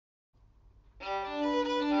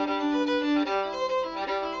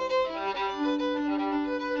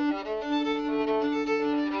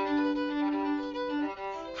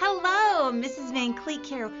Complete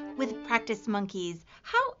Care with Practice Monkeys.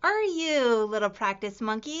 How are you, little practice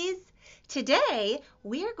monkeys? Today,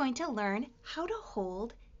 we are going to learn how to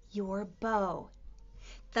hold your bow.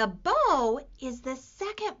 The bow is the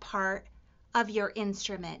second part of your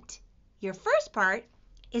instrument. Your first part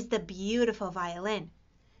is the beautiful violin.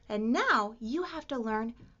 And now you have to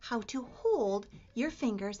learn how to hold your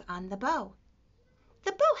fingers on the bow.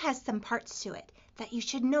 The bow has some parts to it that you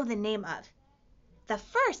should know the name of. The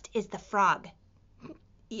first is the frog.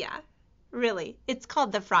 Yeah, really, it's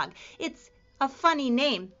called the frog. It's a funny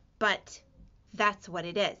name, but that's what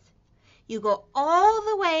it is. You go all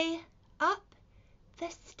the way up the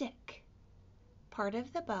stick part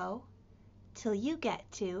of the bow till you get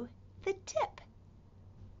to the tip.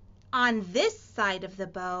 On this side of the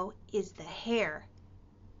bow is the hair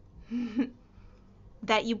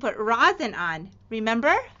that you put rosin on,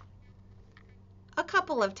 remember? A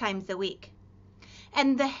couple of times a week.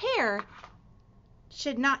 And the hair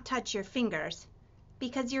should not touch your fingers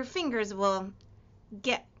because your fingers will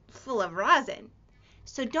get full of rosin.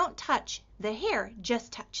 So don't touch the hair,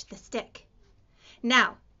 just touch the stick.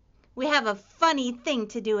 Now, we have a funny thing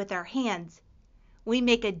to do with our hands. We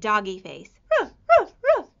make a doggy face. Ruff, ruff,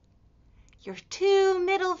 ruff. Your two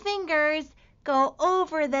middle fingers go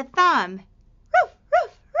over the thumb. Ruff,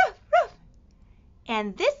 ruff, ruff, ruff.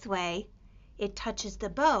 And this way, it touches the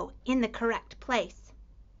bow in the correct place.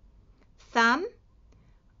 Thumb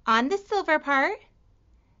on the silver part,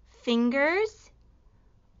 fingers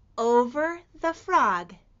over the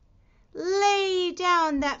frog. Lay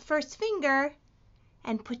down that first finger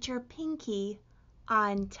and put your pinky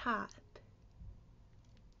on top.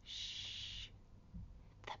 Shh.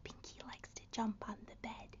 The pinky likes to jump on the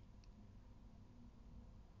bed.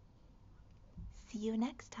 See you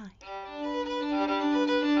next time.